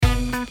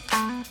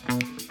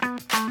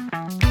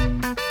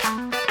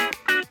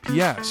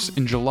UPS.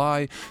 In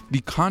July,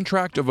 the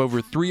contract of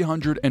over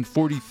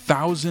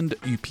 340,000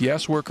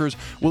 UPS workers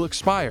will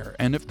expire,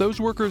 and if those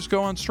workers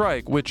go on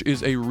strike, which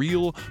is a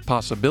real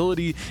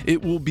possibility,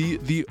 it will be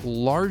the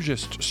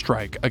largest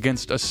strike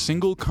against a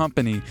single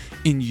company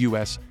in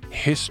U.S.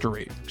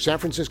 history. San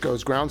Francisco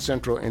is ground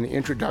central in the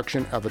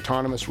introduction of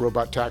autonomous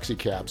robot taxi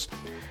cabs,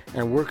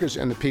 and workers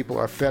and the people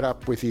are fed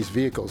up with these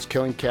vehicles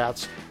killing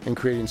cats and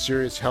creating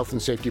serious health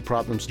and safety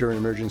problems during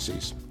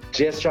emergencies.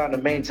 Just trying to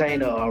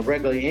maintain a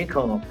regular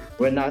income.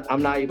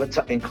 I'm not even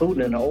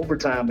including the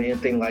overtime or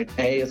anything like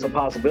that. Hey, it's a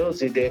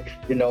possibility that,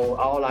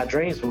 all our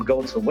dreams will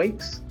go to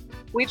waste.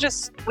 We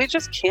just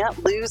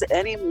can't lose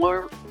any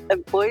more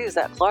employees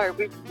at Clark.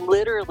 We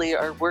literally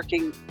are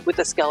working with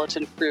a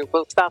skeleton crew,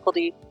 both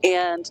faculty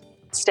and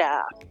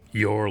staff.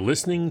 You're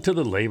listening to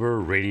the Labor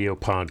Radio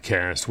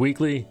Podcast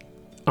Weekly.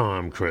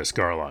 I'm Chris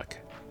Garlock.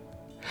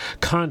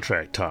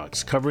 Contract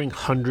talks covering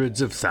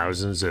hundreds of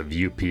thousands of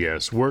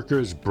UPS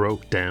workers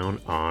broke down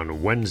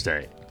on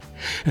Wednesday,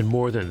 and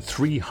more than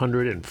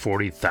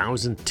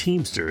 340,000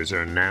 Teamsters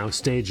are now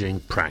staging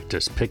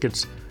practice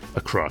pickets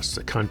across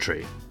the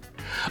country.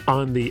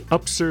 On the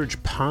Upsurge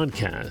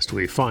podcast,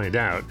 we find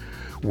out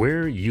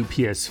where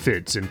UPS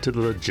fits into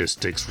the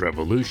logistics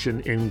revolution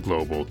in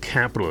global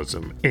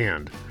capitalism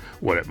and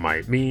what it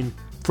might mean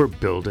for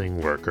building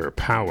worker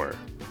power.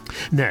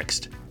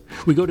 Next,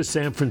 we go to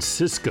San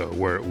Francisco,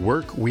 where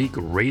Work Week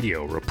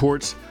Radio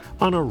reports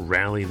on a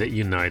rally that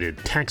united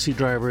taxi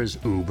drivers,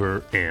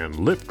 Uber, and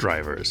Lyft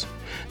drivers.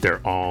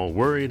 They're all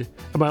worried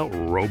about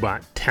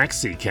robot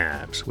taxi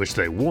cabs, which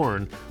they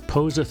warn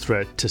pose a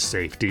threat to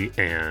safety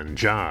and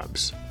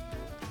jobs.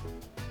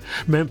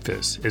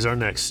 Memphis is our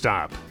next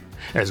stop,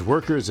 as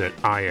workers at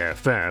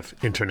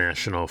IFF,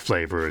 International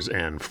Flavors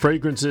and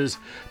Fragrances,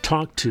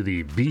 talk to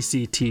the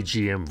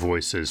BCTGM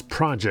Voices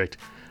project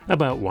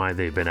about why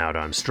they've been out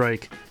on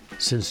strike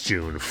since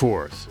June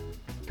 4th.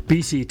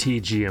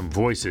 BCTGM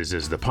Voices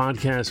is the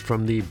podcast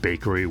from the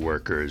Bakery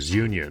Workers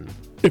Union.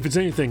 If it's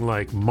anything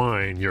like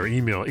mine, your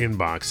email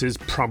inbox is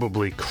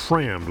probably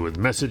crammed with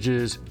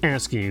messages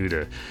asking you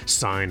to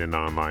sign an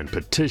online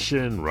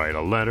petition, write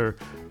a letter,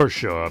 or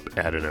show up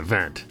at an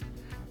event.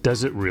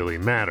 Does it really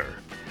matter?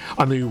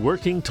 On the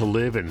Working to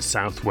Live in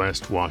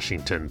Southwest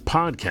Washington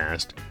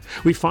podcast,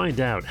 we find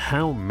out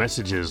how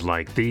messages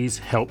like these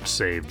helped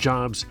save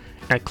jobs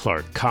at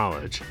Clark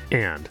College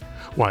and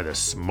why the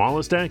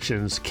smallest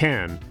actions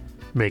can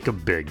make a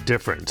big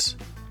difference.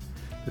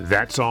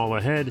 That's all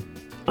ahead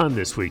on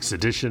this week's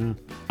edition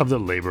of the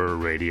Labor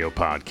Radio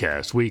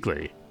Podcast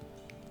Weekly.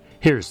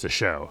 Here's the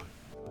show.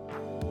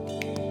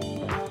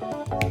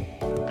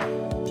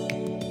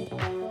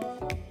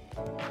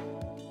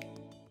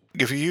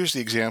 If you use the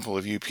example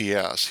of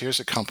UPS, here's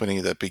a company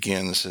that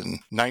begins in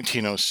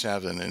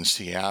 1907 in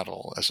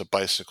Seattle as a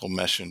bicycle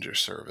messenger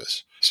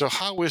service. So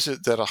how is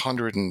it that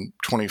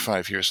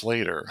 125 years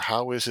later,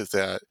 how is it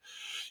that,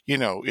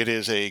 it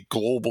is a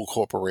global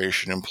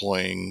corporation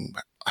employing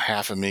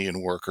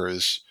 500,000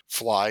 workers,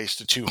 flies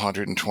to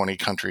 220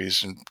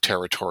 countries and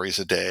territories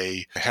a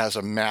day, has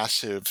a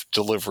massive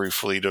delivery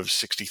fleet of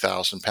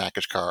 60,000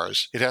 package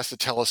cars. It has to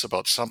tell us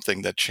about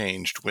something that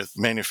changed with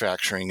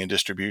manufacturing and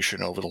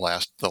distribution over the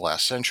last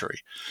century.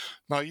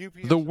 Now,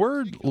 the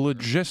word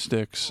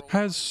logistics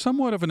has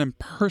somewhat of an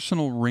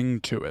impersonal ring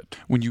to it.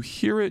 When you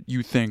hear it,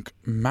 you think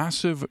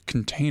massive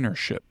container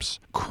ships,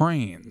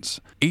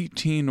 cranes,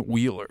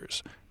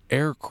 18-wheelers,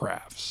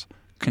 aircrafts,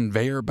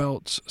 conveyor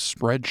belts,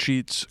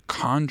 spreadsheets,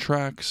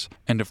 contracts,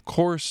 and of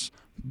course,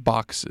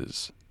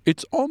 boxes.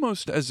 It's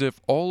almost as if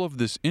all of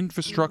this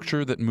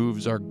infrastructure that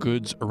moves our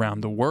goods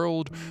around the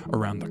world,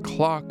 around the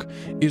clock,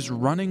 is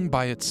running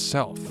by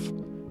itself.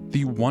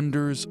 The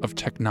wonders of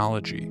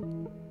technology.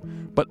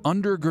 But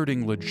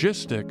undergirding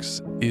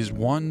logistics is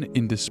one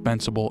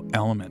indispensable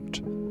element.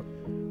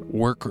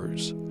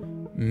 Workers,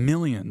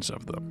 millions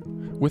of them,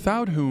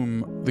 without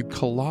whom the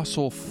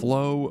colossal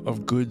flow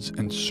of goods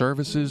and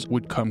services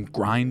would come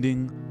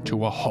grinding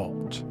to a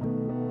halt.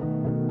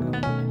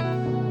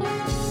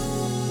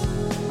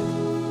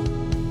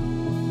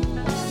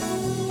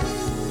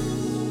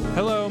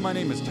 Hello, my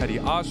name is Teddy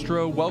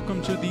Ostro.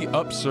 Welcome to the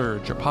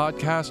Upsurge, a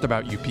podcast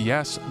about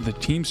UPS, the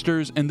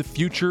Teamsters, and the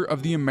future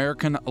of the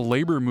American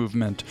labor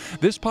movement.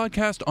 This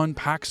podcast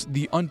unpacks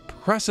the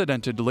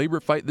unprecedented labor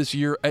fight this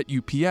year at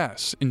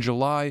UPS. In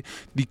July,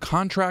 the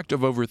contract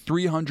of over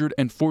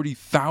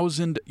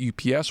 340,000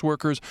 UPS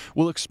workers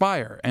will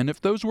expire, and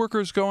if those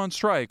workers go on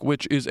strike,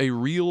 which is a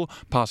real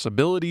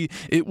possibility,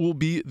 it will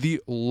be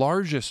the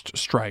largest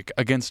strike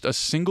against a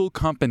single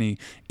company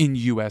in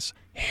U.S.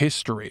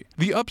 history.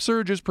 The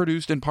Upsurge is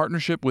produced in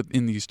partnership with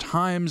In These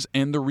Times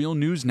and the Real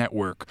News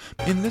Network.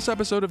 In this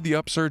episode of The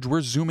Upsurge,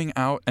 we're zooming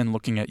out and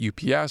looking at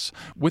UPS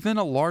within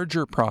a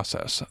larger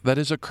process that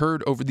has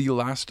occurred over the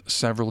last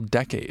several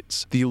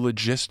decades, the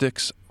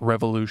logistics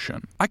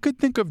revolution. I could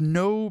think of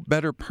no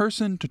better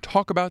person to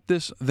talk about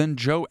this than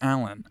Joe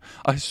Allen,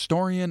 a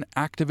historian,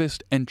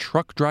 activist, and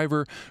truck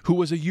driver who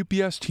was a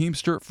UPS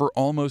Teamster for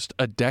almost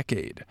a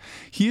decade.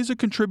 He is a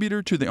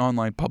contributor to the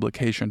online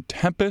publication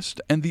Tempest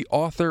and the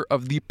author of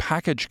of The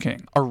Package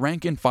King, a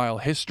rank-and-file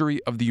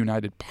history of the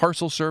United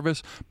Parcel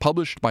Service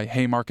published by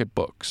Haymarket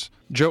Books.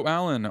 Joe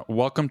Allen,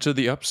 welcome to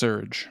the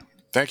Upsurge.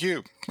 Thank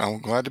you. I'm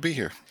glad to be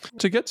here.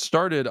 To get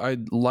started,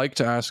 I'd like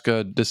to ask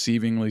a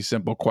deceivingly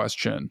simple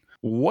question.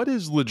 What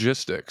is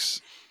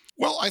logistics?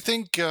 Well, I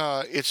think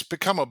it's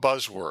become a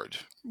buzzword,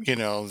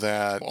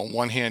 that on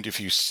one hand, if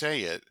you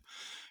say it,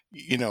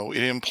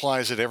 it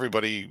implies that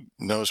everybody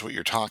knows what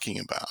you're talking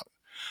about.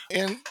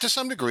 And to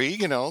some degree,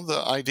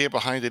 the idea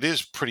behind it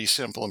is pretty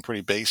simple and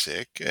pretty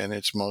basic. In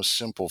its most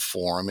simple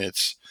form,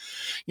 it's,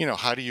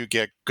 how do you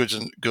get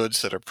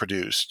goods that are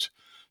produced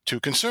to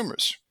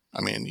consumers? I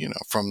mean,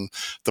 from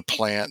the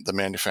plant, the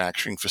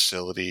manufacturing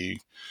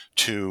facility,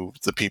 to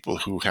the people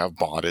who have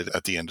bought it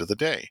at the end of the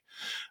day.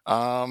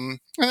 And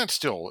that's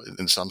still,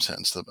 in some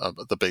sense,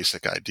 the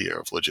basic idea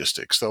of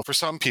logistics. Though for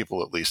some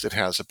people, at least, it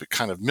has a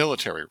kind of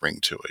military ring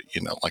to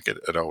it, like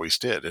it always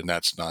did. And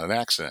that's not an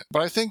accident.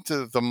 But I think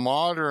the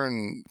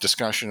modern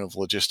discussion of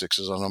logistics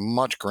is on a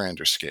much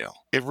grander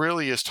scale. It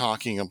really is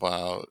talking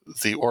about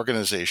the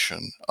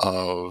organization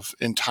of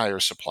entire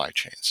supply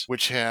chains,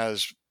 which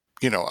has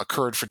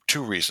occurred for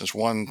two reasons.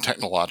 One,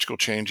 technological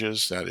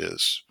changes, that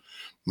is,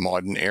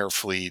 modern air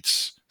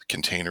fleets,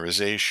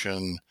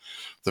 containerization,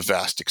 the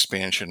vast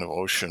expansion of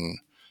ocean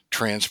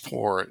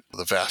transport,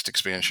 the vast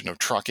expansion of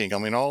trucking. I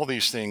mean, all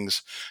these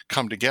things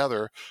come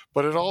together,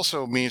 but it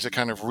also means a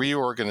kind of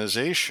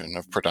reorganization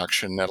of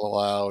production that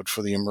allowed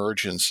for the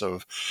emergence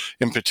of,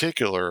 in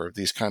particular,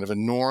 these kind of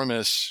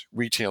enormous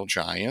retail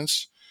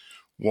giants.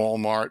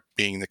 Walmart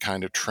being the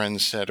kind of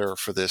trendsetter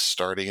for this,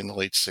 starting in the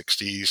late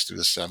 60s through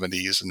the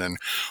 70s, and then,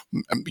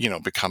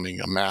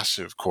 becoming a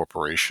massive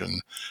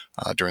corporation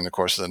during the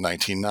course of the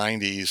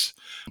 1990s,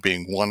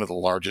 being one of the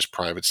largest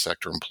private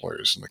sector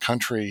employers in the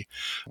country,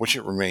 which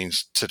it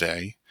remains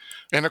today.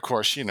 And of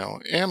course,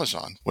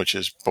 Amazon, which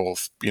is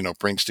both,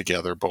 brings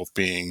together both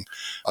being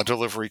a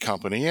delivery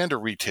company and a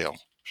retail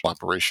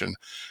operation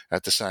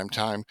at the same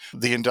time.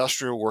 The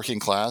industrial working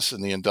class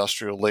and the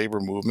industrial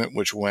labor movement,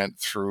 which went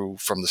through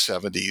from the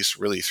 70s,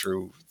 really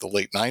through the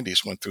late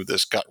 90s, went through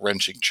this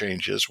gut-wrenching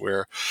changes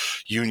where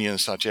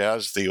unions such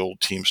as the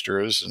old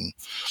Teamsters and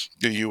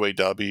the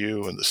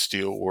UAW and the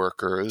steel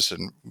workers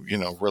and,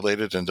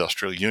 related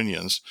industrial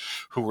unions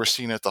who were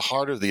seen at the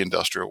heart of the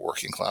industrial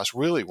working class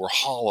really were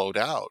hollowed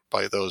out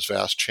by those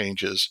vast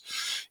changes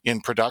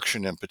in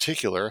production in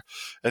particular.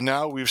 And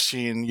now we've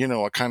seen,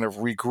 a kind of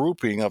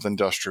regrouping of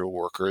industrial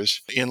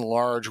workers in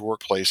large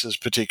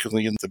workplaces,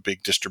 particularly in the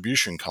big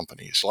distribution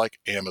companies like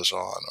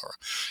Amazon or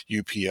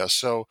UPS.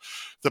 So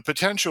the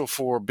potential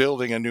for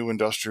building a new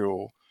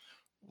industrial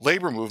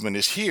labor movement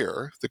is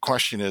here. The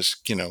question is,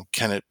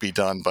 can it be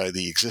done by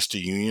the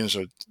existing unions,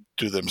 or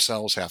do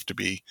themselves have to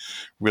be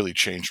really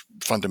changed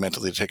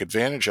fundamentally to take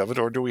advantage of it,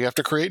 or do we have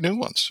to create new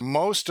ones?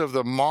 Most of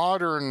the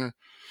modern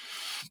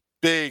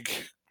big,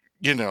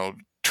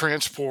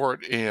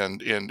 transport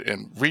and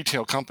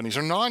retail companies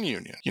are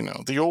non-union.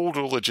 The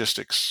older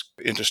logistics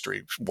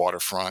industry,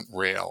 waterfront,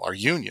 rail, are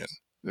union.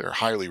 They're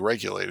highly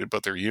regulated,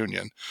 but they're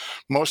union.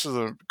 Most of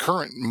the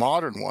current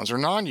modern ones are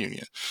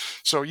non-union.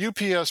 So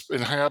UPS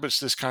inhabits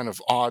this kind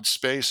of odd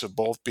space of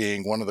both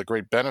being one of the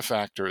great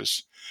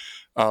benefactors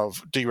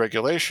of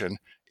deregulation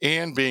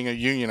and being a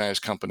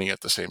unionized company at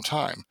the same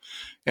time.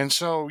 And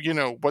so,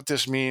 what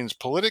this means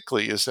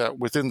politically is that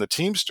within the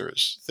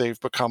Teamsters, they've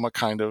become a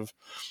kind of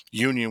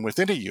union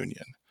within a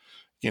union.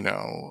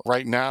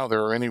 Right now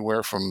there are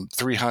anywhere from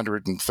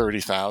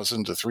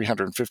 330,000 to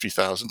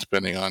 350,000,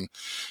 depending on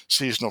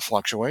seasonal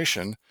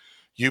fluctuation,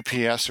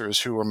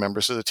 UPSers who are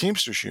members of the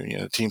Teamsters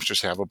Union. The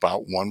Teamsters have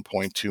about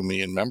 1.2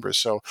 million members.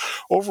 So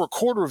over a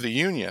quarter of the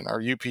union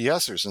are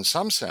UPSers in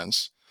some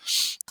sense.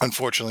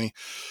 Unfortunately,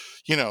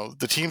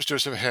 the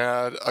Teamsters have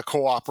had a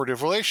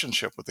cooperative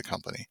relationship with the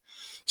company.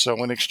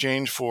 So in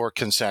exchange for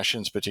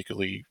concessions,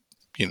 particularly,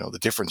 the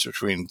difference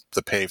between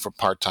the pay for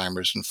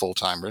part-timers and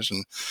full-timers,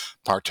 and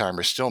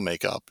part-timers still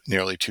make up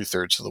nearly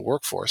 2/3 of the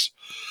workforce,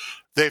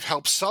 they've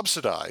helped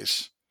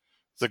subsidize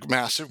the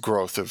massive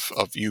growth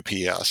of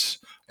UPS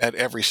at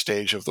every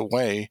stage of the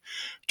way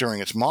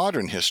during its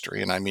modern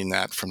history, and I mean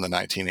that from the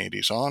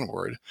 1980s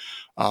onward,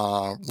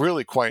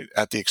 really quite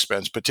at the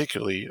expense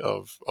particularly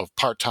of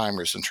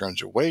part-timers in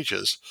terms of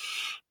wages,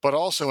 but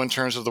also in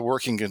terms of the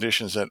working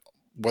conditions that,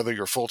 whether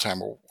you're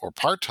full-time or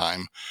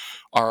part-time,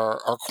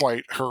 are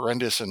quite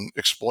horrendous and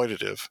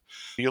exploitative.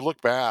 You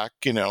look back,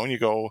 and you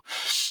go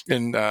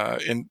in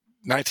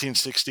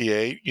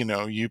 1968,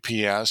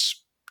 UPS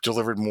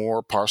delivered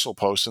more parcel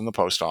posts in the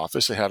post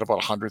office. It had about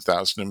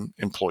 100,000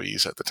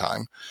 employees at the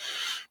time.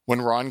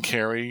 When Ron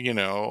Carey,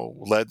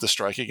 led the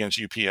strike against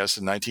UPS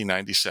in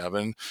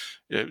 1997,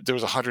 there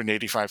was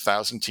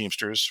 185,000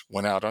 Teamsters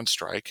went out on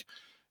strike.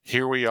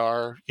 Here we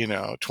are,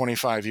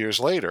 25 years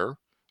later,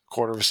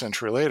 quarter of a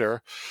century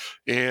later,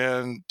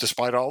 and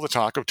despite all the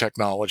talk of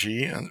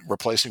technology and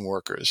replacing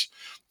workers,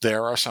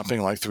 there are something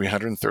like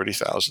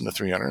 330,000 to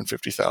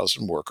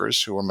 350,000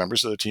 workers who are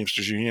members of the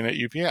Teamsters Union at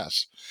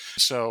UPS.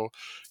 So,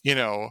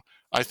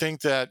 I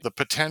think that the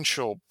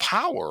potential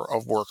power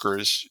of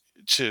workers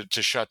to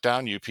shut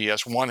down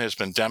UPS. One has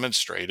been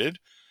demonstrated,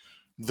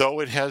 though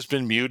it has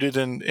been muted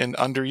and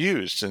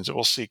underused. And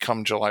we'll see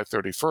come July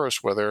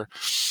 31st whether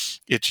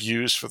it's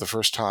used for the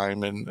first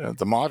time in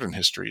the modern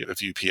history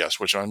of UPS,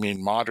 which I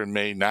mean modern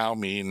may now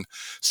mean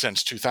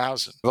since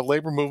 2000. The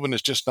labor movement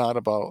is just not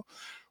about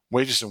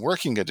wages and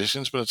working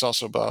conditions, but it's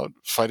also about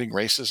fighting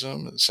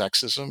racism and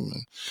sexism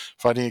and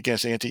fighting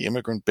against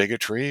anti-immigrant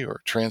bigotry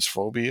or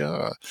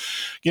transphobia.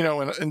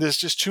 And there's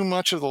just too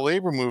much of the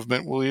labor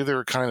movement will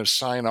either kind of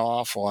sign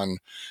off on,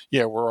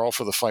 yeah, we're all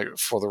for the fight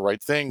for the right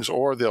things,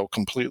 or they'll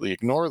completely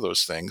ignore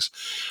those things.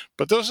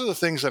 But those are the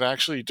things that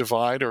actually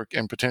divide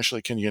and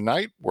potentially can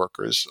unite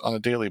workers on a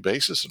daily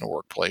basis in a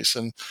workplace.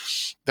 And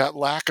that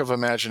lack of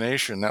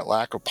imagination, that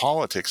lack of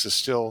politics is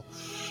still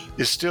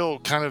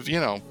kind of,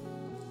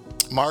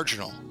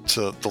 marginal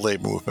to the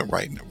labor movement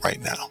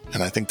right now.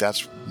 And I think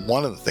that's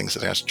one of the things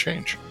that has to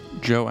change.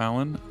 Joe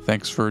Allen,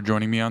 thanks for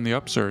joining me on the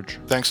Upsurge.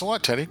 Thanks a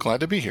lot, Teddy. Glad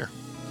to be here.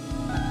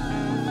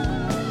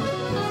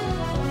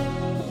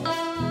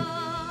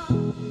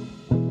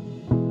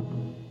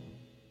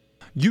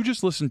 You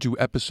just listened to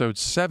episode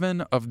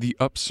 7 of the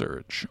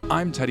Upsurge.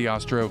 I'm Teddy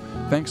Ostro.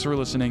 Thanks for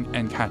listening,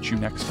 and catch you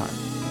next time.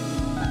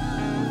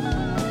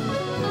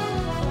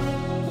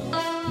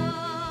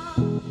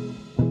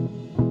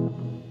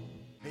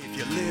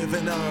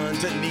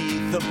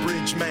 Underneath the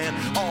bridge, man,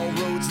 all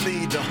roads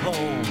lead to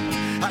home.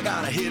 I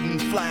got a hidden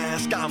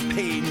flask, I'm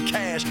paid in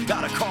cash,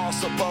 got a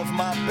cross above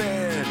my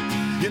bed.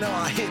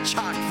 I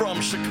hitchhiked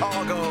from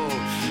Chicago,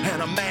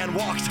 and a man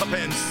walked up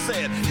and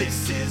said,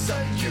 "This is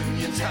a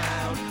union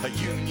town, a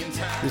union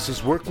town." This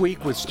is Work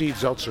Week with Steve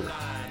Zeltzer.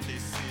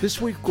 This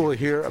week we'll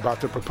hear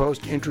about the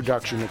proposed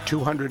introduction of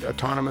 200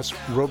 autonomous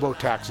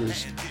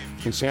robo-taxis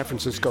in San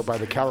Francisco by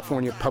the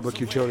California Public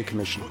Utility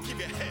Commission.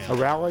 A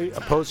rally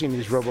opposing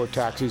these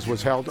robo-taxis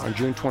was held on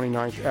June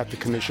 29th at the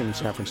Commission in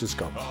San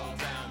Francisco.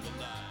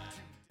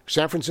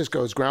 San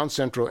Francisco is ground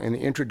central in the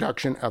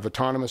introduction of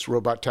autonomous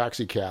robot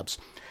taxi cabs,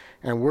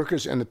 and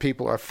workers and the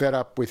people are fed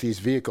up with these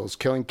vehicles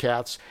killing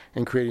cats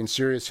and creating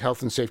serious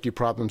health and safety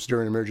problems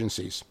during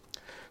emergencies.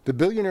 The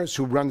billionaires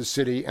who run the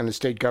city and the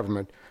state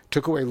government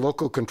took away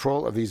local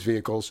control of these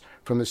vehicles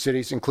from the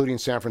cities, including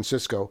San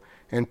Francisco,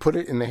 and put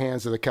it in the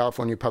hands of the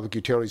California Public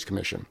Utilities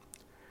Commission.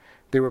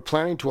 They were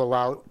planning to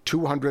allow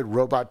 200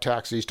 robot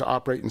taxis to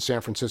operate in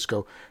San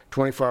Francisco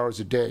 24 hours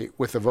a day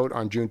with a vote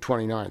on June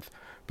 29th,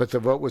 but the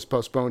vote was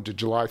postponed to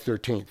July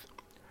 13th.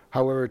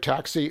 However,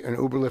 taxi and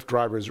Uber Lyft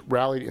drivers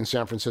rallied in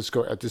San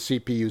Francisco at the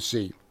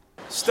CPUC.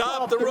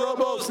 Stop the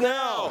robos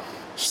now!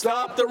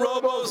 Stop the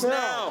robos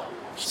now!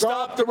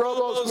 Stop the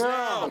robos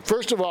now!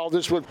 First of all,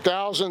 this with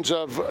thousands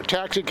of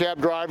taxi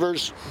cab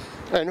drivers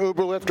and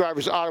Uber Lyft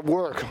drivers out of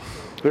work.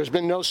 There's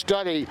been no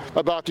study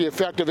about the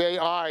effect of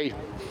AI,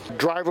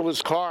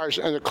 driverless cars,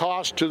 and the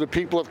cost to the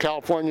people of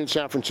California and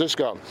San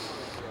Francisco.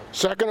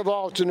 Second of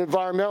all, it's an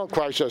environmental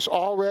crisis.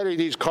 Already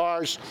these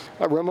cars,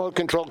 remote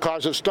control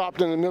cars, have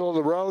stopped in the middle of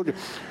the road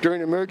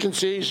during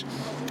emergencies.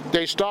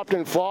 They stopped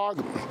in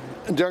fog.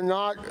 They're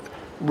not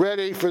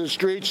ready for the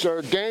streets.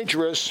 They're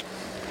dangerous.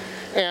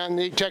 And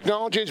the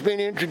technology is being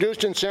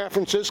introduced in San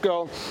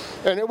Francisco,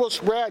 and it will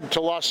spread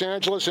to Los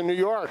Angeles and New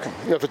York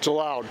if it's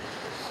allowed.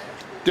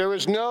 There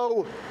is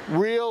no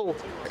real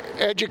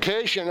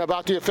education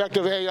about the effect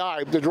of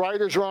AI. The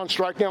writers are on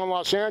strike now in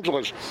Los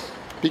Angeles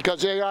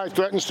because AI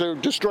threatens to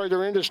destroy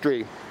their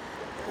industry.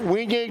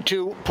 We need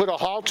to put a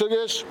halt to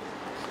this.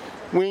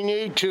 We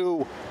need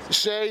to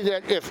say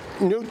that if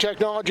new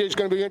technology is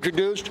going to be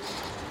introduced,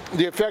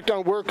 the effect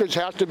on workers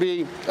has to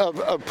be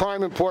of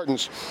prime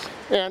importance.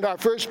 And our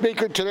first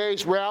speaker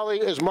today's rally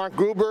is Mark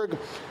Gruberg.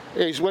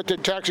 He's with the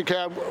Taxi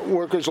Cab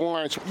Workers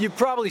Alliance. You've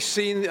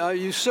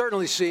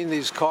certainly seen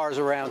these cars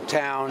around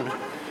town.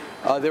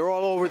 They're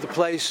all over the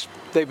place.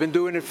 They've been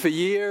doing it for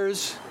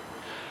years.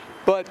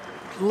 But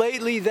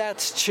lately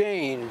that's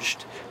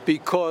changed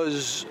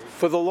because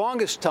for the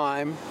longest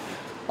time,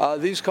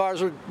 these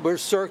cars were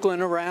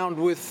circling around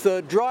with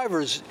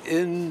drivers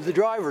in the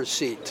driver's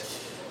seat,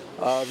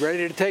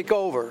 ready to take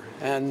over.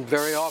 And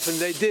very often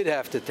they did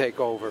have to take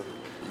over.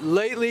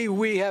 Lately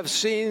we have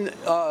seen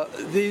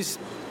these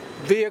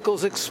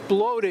vehicles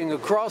exploding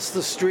across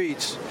the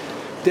streets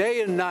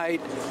day and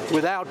night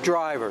without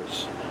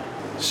drivers.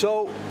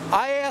 So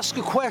I ask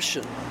a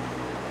question.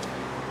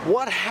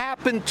 What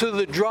happened to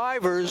the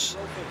drivers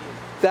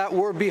that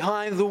were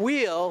behind the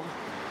wheel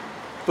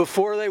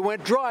before they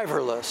went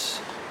driverless?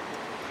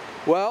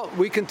 Well,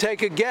 we can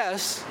take a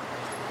guess.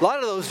 A lot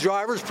of those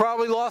drivers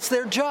probably lost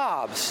their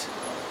jobs.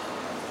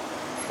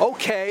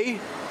 Okay,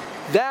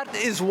 that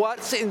is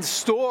what's in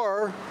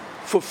store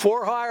for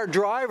for-hire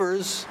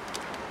drivers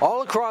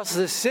all across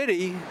the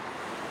city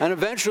and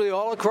eventually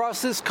all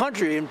across this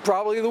country and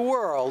probably the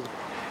world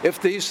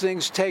if these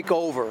things take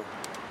over.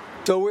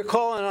 So we're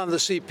calling on the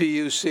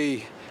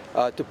CPUC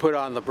to put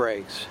on the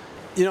brakes.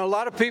 A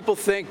lot of people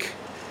think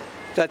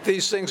that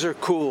these things are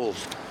cool,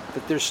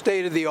 that they're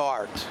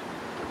state-of-the-art.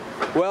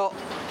 Well,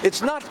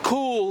 it's not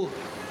cool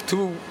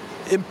to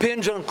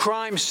impinge on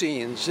crime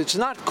scenes. It's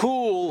not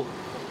cool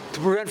to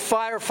prevent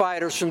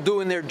firefighters from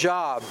doing their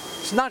job.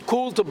 It's not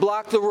cool to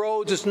block the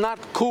roads. It's not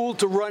cool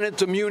to run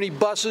into Muni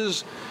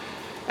buses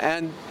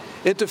and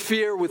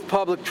interfere with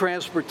public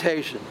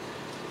transportation.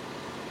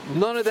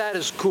 None of that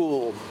is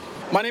cool.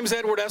 My name is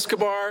Edward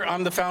Escobar.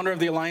 I'm the founder of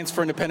the Alliance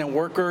for Independent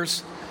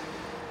Workers.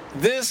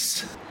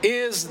 This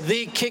is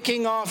the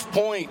kicking off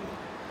point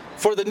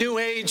for the new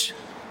age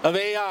of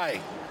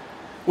AI,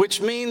 which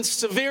means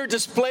severe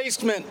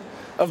displacement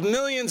of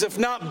millions, if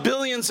not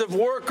billions, of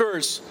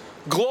workers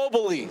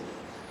globally.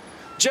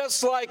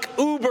 Just like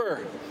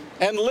Uber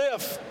and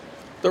Lyft,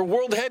 their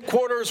world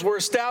headquarters were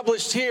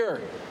established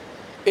here.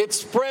 It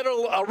spread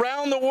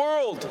around the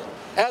world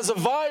as a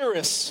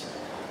virus,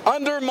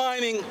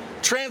 undermining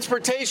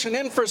transportation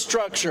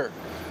infrastructure,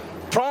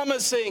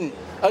 promising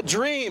a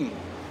dream,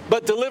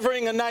 but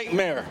delivering a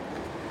nightmare.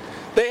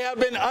 They have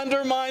been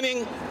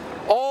undermining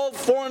all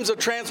forms of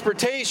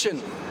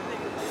transportation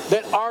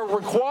that are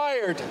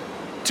required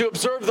to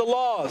observe the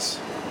laws.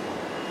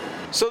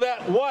 So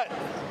that what?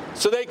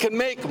 So they can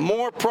make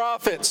more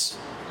profits.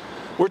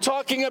 We're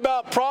talking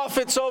about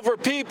profits over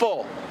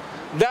people.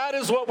 That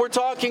is what we're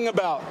talking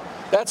about.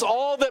 That's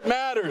all that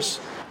matters.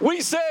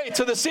 We say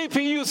to the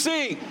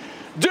CPUC,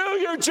 do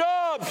your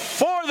job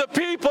for the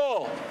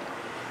people,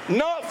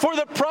 not for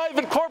the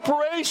private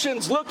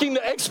corporations looking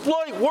to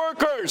exploit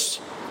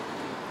workers.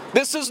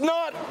 This is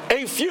not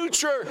a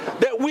future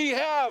that we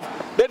have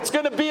that's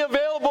going to be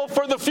available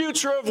for the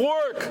future of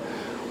work.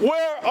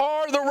 Where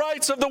are the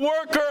rights of the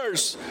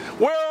workers?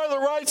 Where are the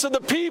rights of the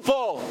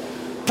people?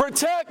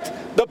 Protect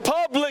the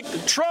public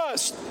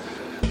trust.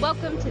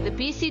 Welcome to the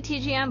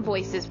BCTGM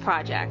Voices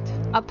Project,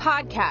 a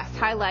podcast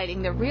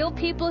highlighting the real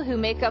people who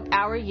make up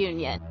our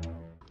union.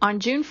 On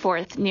June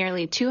 4th,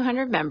 nearly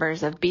 200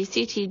 members of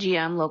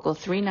BCTGM Local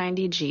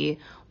 390G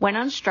went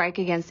on strike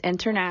against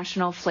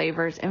International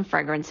Flavors and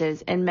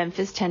Fragrances in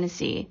Memphis,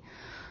 Tennessee.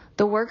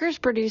 The workers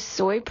produce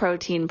soy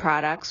protein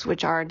products,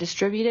 which are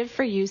distributed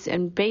for use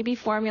in baby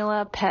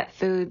formula, pet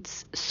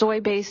foods,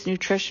 soy-based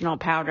nutritional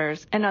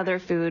powders, and other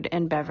food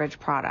and beverage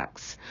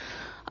products.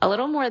 A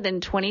little more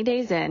than 20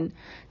 days in,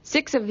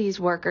 6 of these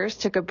workers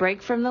took a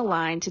break from the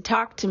line to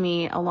talk to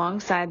me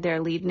alongside their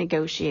lead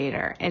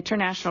negotiator,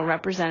 International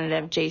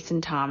Representative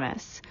Jason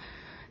Thomas.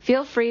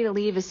 Feel free to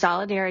leave a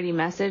solidarity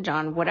message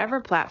on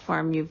whatever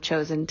platform you've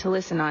chosen to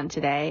listen on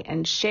today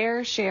and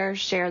share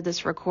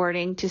this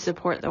recording to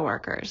support the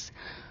workers.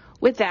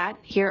 With that,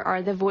 here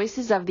are the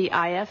voices of the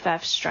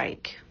IFF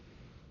strike.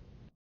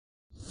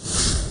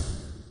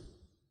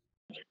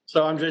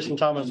 So I'm Jason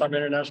Thomas. I'm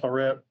international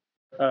rep.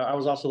 I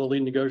was also the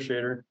lead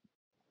negotiator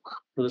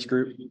for this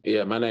group.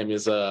 Yeah, my name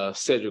is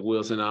Cedric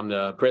Wilson. I'm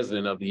the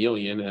president of the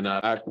union, and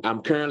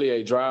I'm currently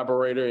a dry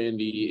operator in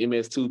the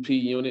MS2P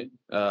unit.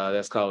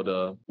 That's called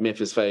the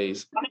Memphis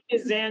phase. My name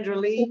is Zandra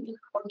Lee. I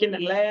work in the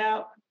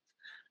lab.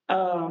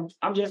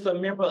 I'm just a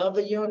member of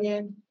the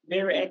union,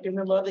 very active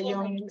member of the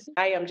union.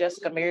 I am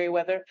Jessica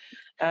Merriweather.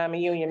 I'm a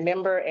union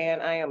member,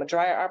 and I am a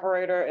dryer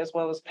operator as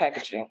well as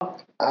packaging.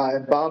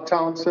 I'm Bob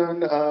Thompson,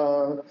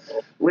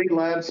 lead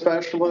lab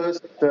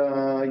specialist,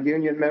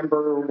 union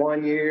member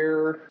 1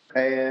 year,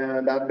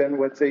 and I've been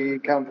with the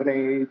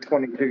company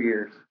 22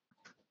 years.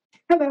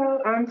 Hello,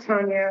 I'm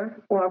Tanya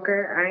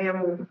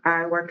Walker.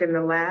 I work in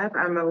the lab.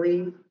 I'm a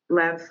lead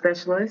lab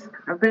specialist.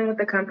 I've been with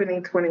the company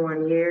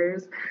 21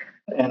 years.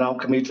 And I'm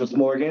Demetrius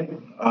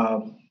Morgan,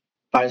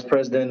 vice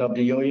president of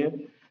the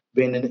union.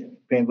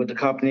 Been with the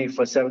company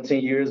for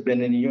 17 years,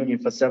 been in the union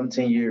for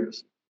 17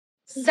 years.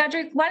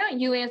 Cedric, why don't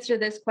you answer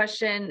this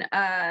question?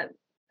 I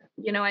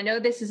know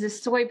this is a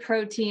soy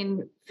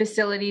protein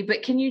facility,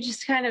 but can you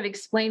just kind of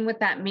explain what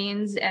that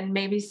means and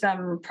maybe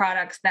some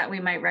products that we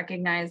might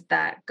recognize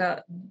that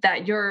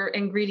your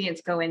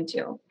ingredients go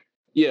into?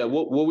 Yeah,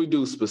 what we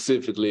do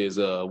specifically is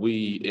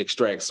we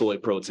extract soy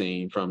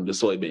protein from the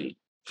soybean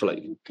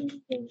flake.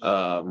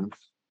 Some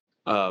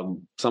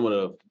of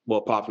the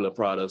more popular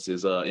products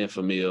is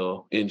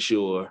Enfamil,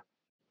 Ensure,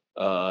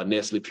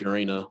 Nestle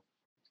Purina,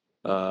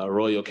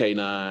 Royal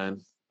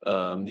Canine,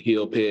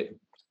 Heel Pet,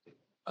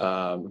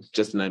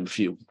 just to name a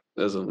few.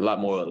 There's a lot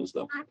more others,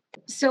 though.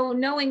 So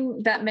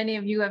knowing that many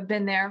of you have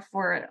been there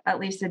for at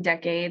least a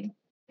decade,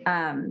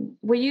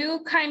 will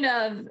you kind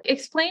of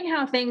explain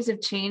how things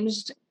have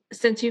changed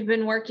since you've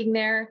been working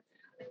there,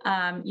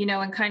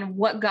 and kind of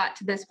what got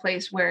to this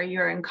place where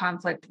you're in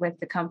conflict with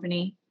the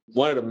company?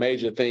 One of the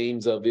major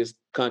themes of this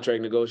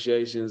contract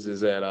negotiations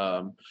is that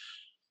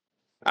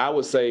I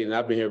would say, and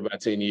I've been here about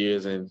 10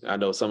 years, and I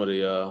know some of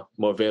the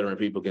more veteran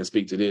people can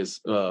speak to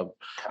this.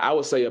 I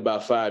would say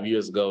about 5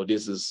 years ago,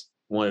 this is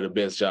one of the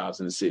best jobs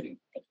in the city.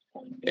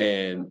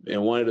 And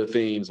one of the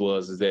themes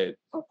is that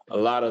a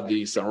lot of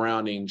the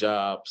surrounding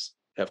jobs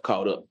have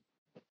caught up.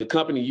 The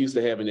company used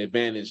to have an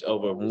advantage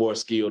over more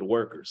skilled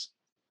workers.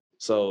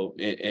 So,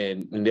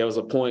 and there was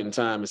a point in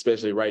time,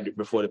 especially right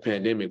before the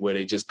pandemic, where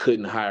they just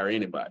couldn't hire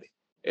anybody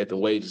at the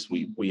wages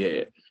we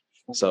had.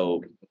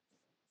 So,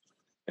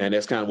 and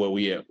that's kind of where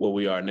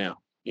we are now.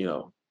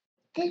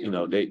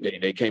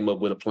 They came up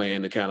with a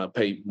plan to kind of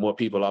pay more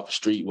people off the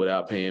street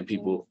without paying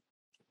people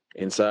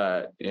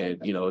inside. And,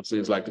 it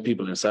seems like the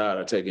people inside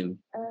are taking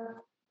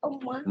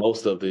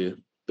most of the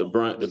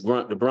brunt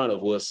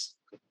of what's,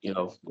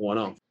 going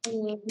on.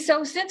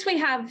 So since we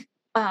have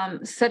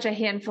such a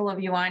handful of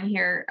you on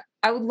here,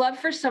 I would love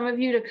for some of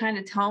you to kind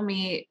of tell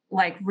me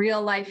like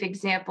real life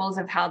examples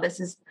of how this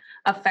is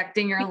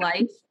affecting your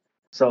life.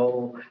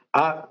 So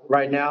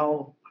right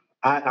now,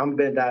 I'm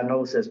been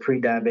diagnosed as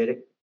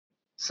pre-diabetic.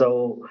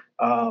 So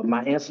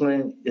my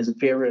insulin is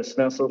very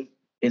expensive.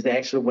 It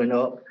actually went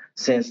up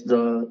since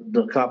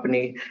the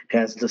company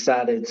has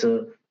decided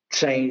to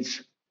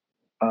change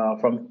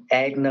from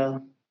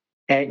Aetna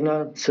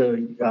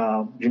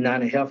to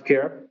United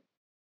Healthcare.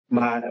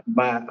 My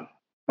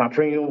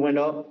premium went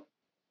up.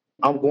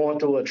 I'm going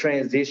through a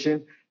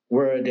transition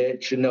where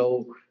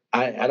that,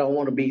 I don't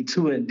want to be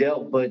too in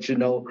depth, but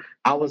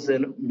I was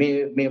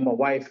me and my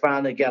wife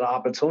finally got an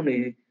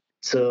opportunity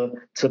to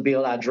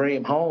build our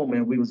dream home,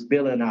 and we was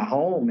building our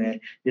home,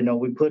 and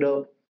we put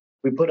up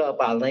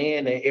our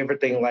land and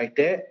everything like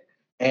that,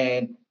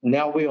 and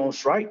now we're on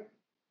strike.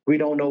 We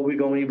don't know we're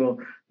gonna be able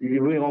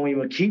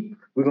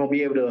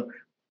to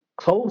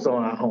close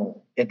on our home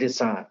at this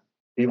time,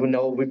 even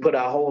though we put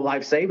our whole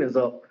life savings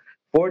up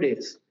for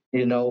this.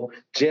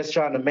 Just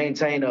trying to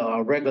maintain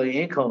a regular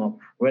income.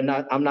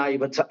 I'm not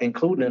even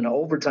including the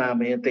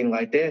overtime or anything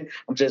like that.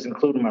 I'm just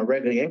including my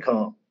regular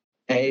income.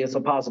 And it's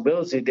a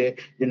possibility that,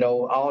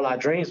 all our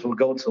dreams will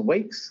go to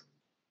waste.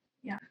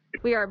 Yeah.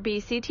 We are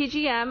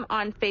BCTGM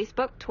on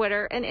Facebook,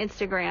 Twitter, and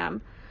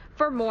Instagram.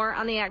 For more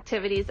on the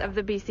activities of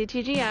the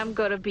BCTGM,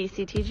 go to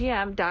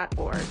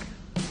bctgm.org.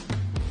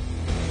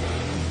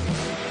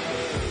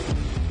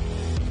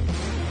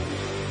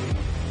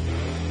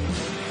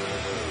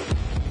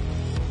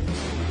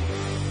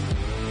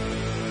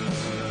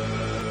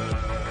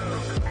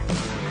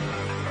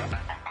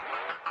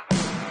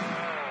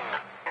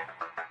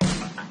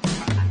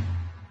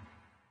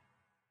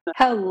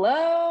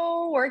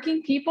 Hello,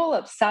 working people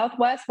of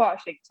Southwest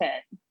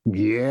Washington.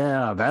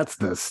 Yeah, that's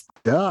the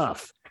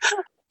stuff.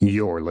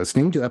 You're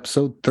listening to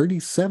episode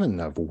 37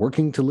 of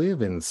Working to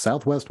Live in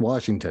Southwest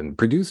Washington,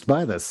 produced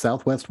by the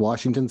Southwest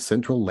Washington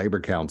Central Labor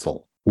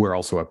Council. We're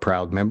also a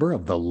proud member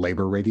of the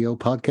Labor Radio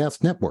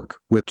Podcast Network,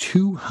 with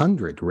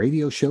 200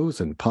 radio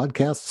shows and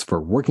podcasts for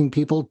working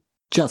people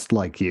just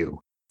like you.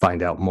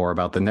 Find out more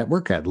about the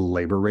network at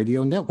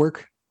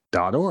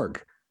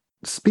laborradionetwork.org.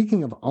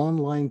 Speaking of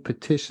online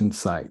petition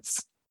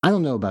sites, I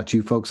don't know about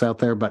you folks out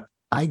there, but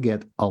I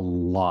get a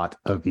lot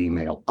of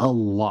email, a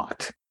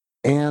lot.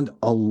 And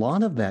a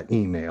lot of that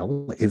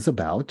email is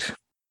about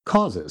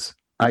causes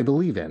I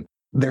believe in.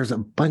 There's a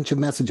bunch of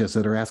messages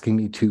that are asking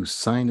me to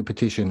sign a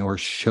petition or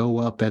show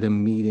up at a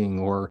meeting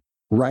or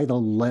write a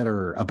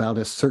letter about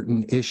a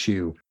certain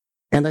issue.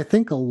 And I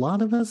think a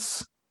lot of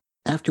us,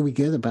 after we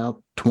get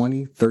about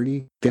 20,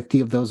 30, 50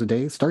 of those a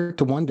day, start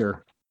to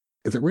wonder,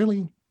 is it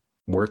really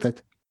worth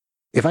it?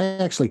 If I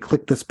actually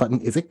click this button,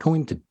 is it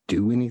going to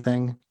do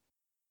anything?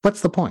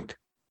 What's the point,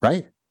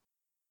 right?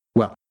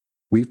 Well,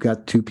 we've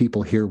got two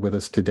people here with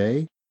us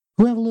today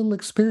who have a little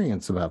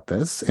experience about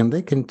this, and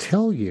they can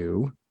tell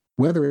you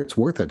whether it's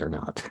worth it or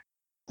not.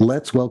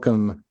 Let's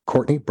welcome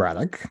Courtney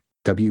Braddock,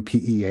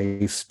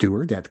 WPEA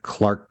steward at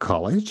Clark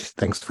College.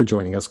 Thanks for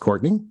joining us,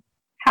 Courtney.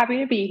 Happy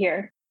to be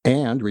here.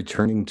 And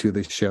returning to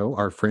the show,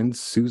 our friend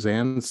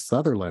Suzanne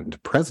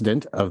Sutherland,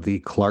 president of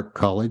the Clark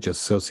College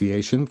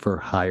Association for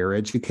Higher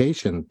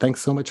Education. Thanks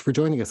so much for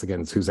joining us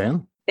again,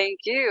 Suzanne.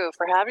 Thank you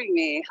for having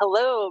me.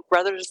 Hello,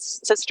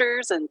 brothers,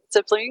 sisters, and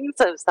siblings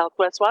of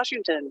Southwest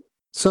Washington.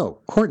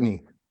 So,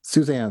 Courtney,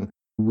 Suzanne,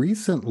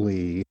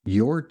 recently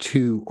your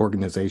two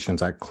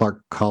organizations at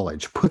Clark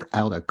College put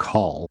out a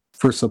call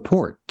for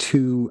support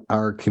to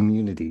our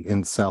community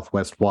in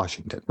Southwest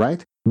Washington,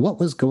 right? What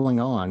was going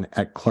on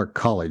at Clark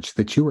College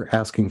that you were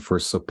asking for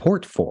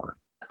support for?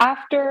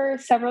 After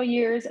several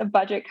years of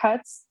budget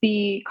cuts,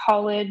 the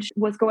college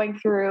was going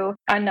through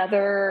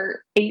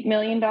another $8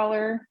 million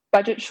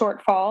budget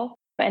shortfall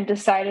and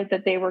decided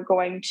that they were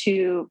going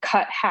to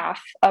cut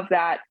half of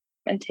that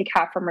and take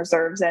half from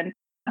reserves. And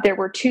there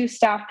were 2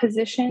 staff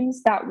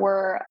positions that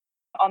were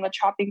on the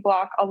chopping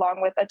block,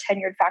 along with a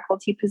tenured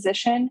faculty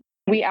position.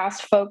 We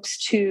asked folks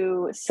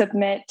to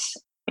submit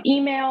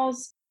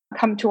emails,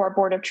 come to our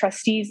Board of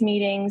Trustees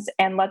meetings,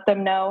 and let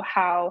them know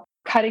how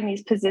cutting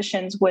these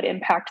positions would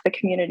impact the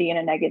community in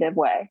a negative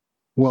way.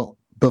 Well,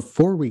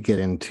 before we get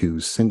into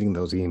sending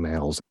those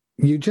emails,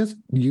 you just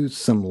used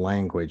some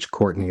language,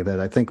 Courtney, that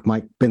I think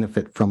might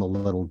benefit from a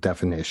little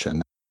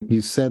definition.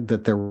 You said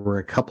that there were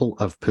a couple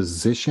of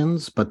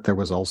positions, but there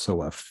was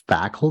also a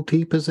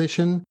faculty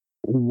position.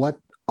 What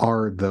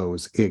are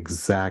those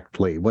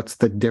exactly? What's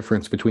the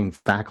difference between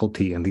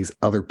faculty and these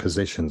other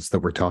positions that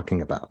we're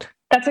talking about?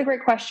 That's a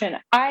great question.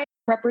 I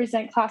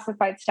represent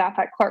classified staff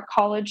at Clark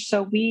College,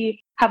 so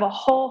we have a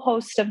whole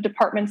host of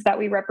departments that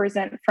we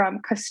represent, from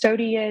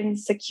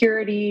custodians,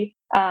 security,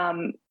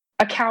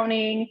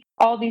 accounting,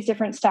 all these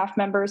different staff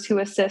members who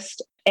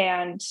assist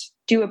and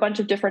do a bunch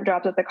of different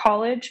jobs at the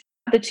college.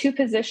 The 2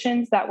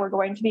 positions that were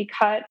going to be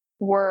cut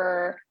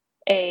were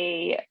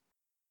a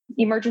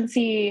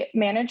emergency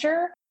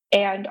manager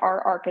and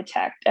our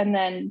architect. And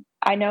then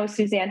I know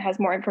Suzanne has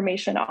more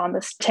information on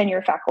this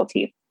tenure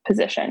faculty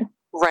position.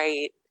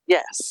 Right.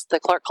 Yes, the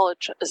Clark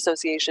College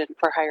Association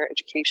for Higher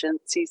Education,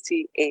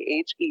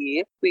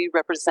 CCAHE. We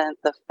represent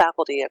the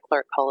faculty at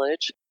Clark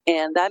College,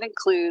 and that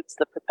includes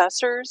the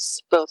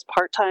professors, both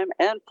part-time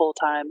and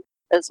full-time,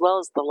 as well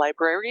as the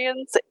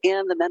librarians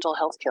and the mental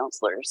health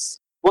counselors.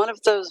 One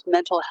of those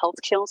mental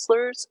health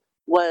counselors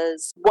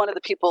was one of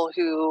the people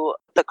who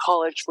the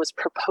college was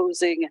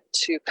proposing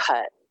to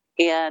cut.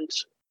 And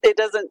it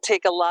doesn't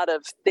take a lot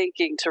of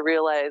thinking to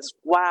realize,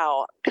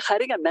 wow,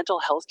 cutting a mental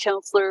health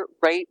counselor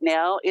right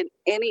now in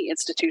any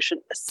institution,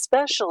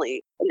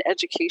 especially an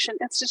education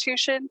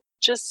institution,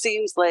 just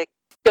seems like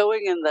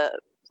going in the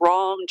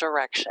wrong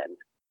direction,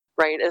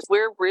 right? If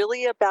we're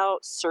really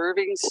about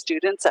serving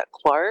students at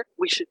Clark,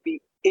 we should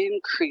be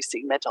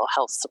increasing mental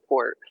health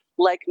support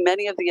like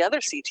many of the other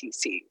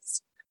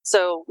CTCs.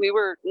 So we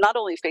were not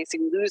only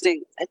facing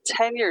losing a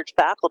tenured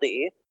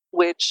faculty,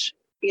 which,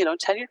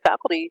 tenured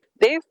faculty,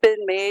 they've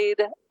been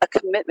made a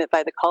commitment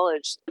by the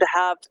college to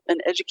have an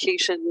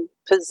education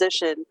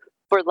position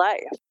for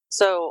life.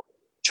 So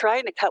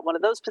trying to cut one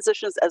of those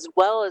positions, as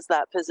well as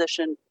that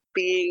position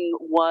being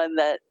one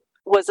that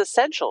was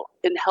essential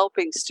in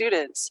helping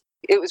students,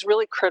 it was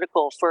really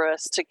critical for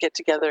us to get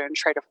together and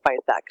try to fight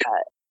that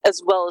cut,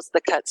 as well as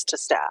the cuts to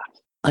staff.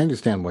 I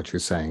understand what you're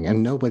saying,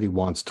 and nobody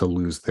wants to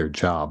lose their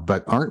job,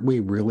 but aren't we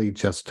really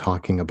just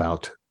talking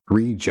about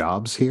 3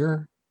 jobs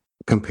here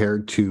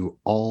compared to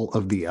all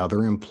of the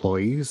other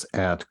employees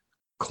at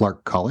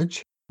Clark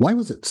College? Why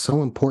was it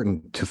so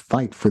important to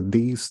fight for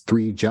these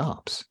 3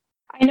 jobs?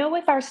 I know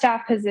with our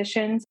staff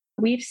positions,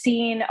 we've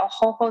seen a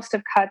whole host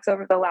of cuts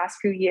over the last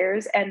few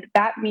years, and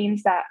that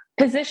means that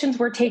positions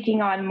were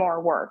taking on more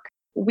work.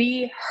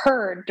 We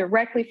heard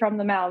directly from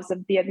the mouths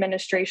of the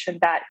administration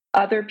that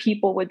other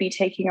people would be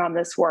taking on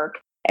this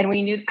work, and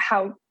we knew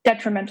how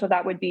detrimental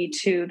that would be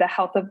to the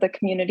health of the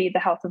community,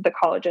 the health of the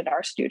college, and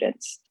our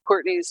students.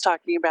 Courtney's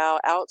talking about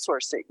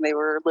outsourcing. They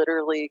were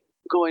literally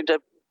going to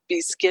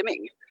be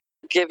skimming,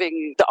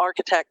 giving the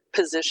architect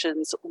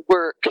positions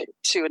work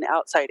to an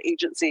outside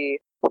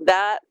agency.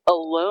 That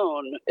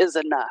alone is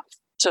enough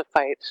to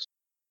fight.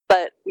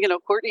 But,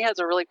 Courtney has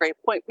a really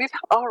great point. We've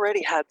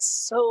already had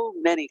so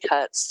many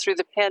cuts. Through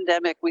the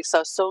pandemic, we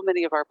saw so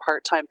many of our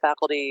part-time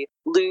faculty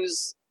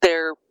lose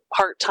their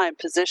part-time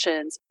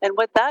positions. And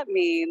what that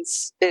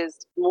means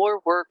is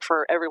more work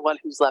for everyone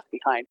who's left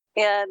behind.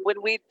 And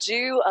when we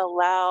do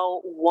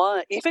allow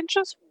one, even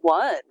just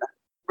one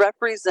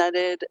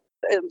represented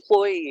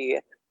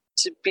employee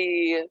to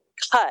be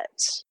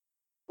cut,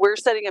 we're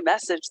sending a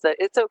message that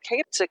it's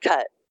okay to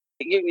cut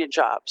union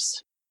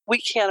jobs. We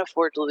can't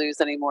afford to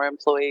lose any more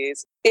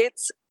employees.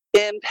 It's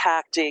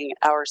impacting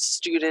our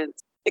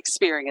students'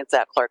 experience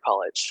at Clark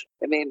College.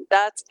 I mean,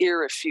 that's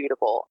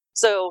irrefutable.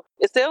 So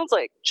it sounds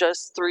like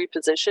just 3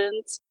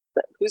 positions,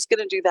 but who's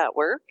going to do that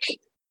work?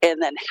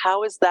 And then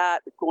how is that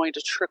going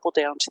to trickle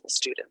down to the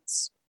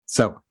students?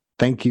 So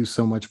thank you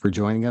so much for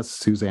joining us,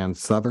 Suzanne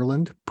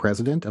Sutherland,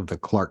 President of the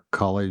Clark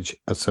College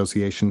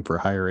Association for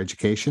Higher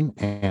Education,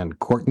 and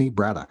Courtney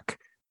Braddock,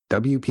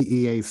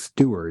 WPEA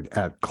Steward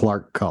at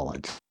Clark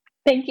College.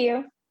 Thank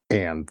you.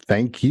 And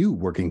thank you,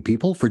 working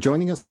people, for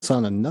joining us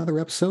on another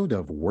episode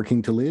of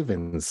Working to Live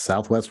in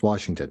Southwest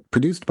Washington,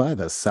 produced by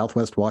the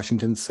Southwest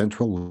Washington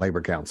Central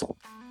Labor Council.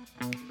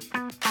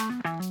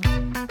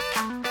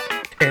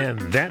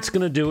 And that's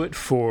going to do it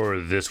for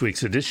this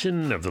week's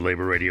edition of the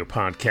Labor Radio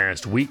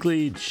Podcast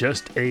Weekly.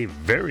 Just a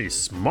very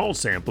small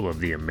sample of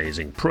the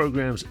amazing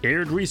programs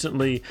aired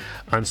recently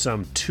on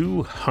some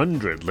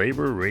 200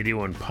 labor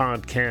radio and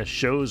podcast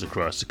shows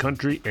across the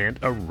country and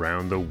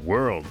around the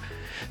world.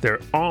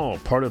 They're all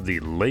part of the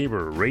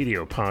Labor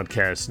Radio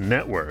Podcast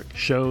Network,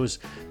 shows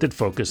that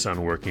focus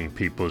on working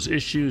people's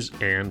issues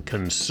and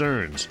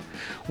concerns.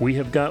 We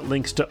have got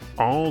links to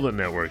all the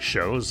network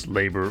shows,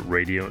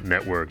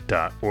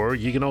 laborradionetwork.org.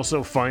 You can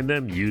also find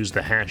them. Use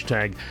the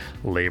hashtag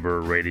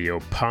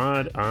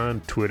LaborRadioPod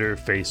on Twitter,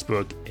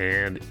 Facebook,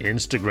 and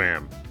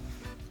Instagram.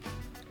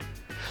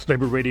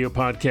 Labor Radio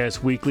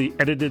Podcast Weekly,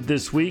 edited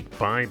this week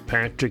by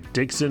Patrick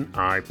Dixon.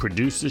 I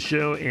produce the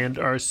show, and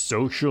our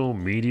social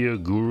media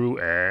guru,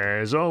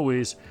 as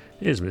always,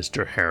 is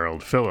Mr.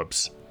 Harold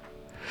Phillips.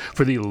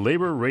 For the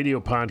Labor Radio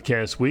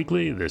Podcast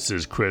Weekly, this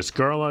is Chris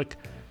Garlock.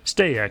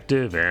 Stay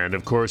active and,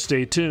 of course,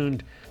 stay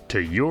tuned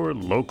to your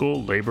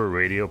local Labor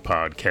Radio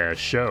Podcast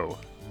show.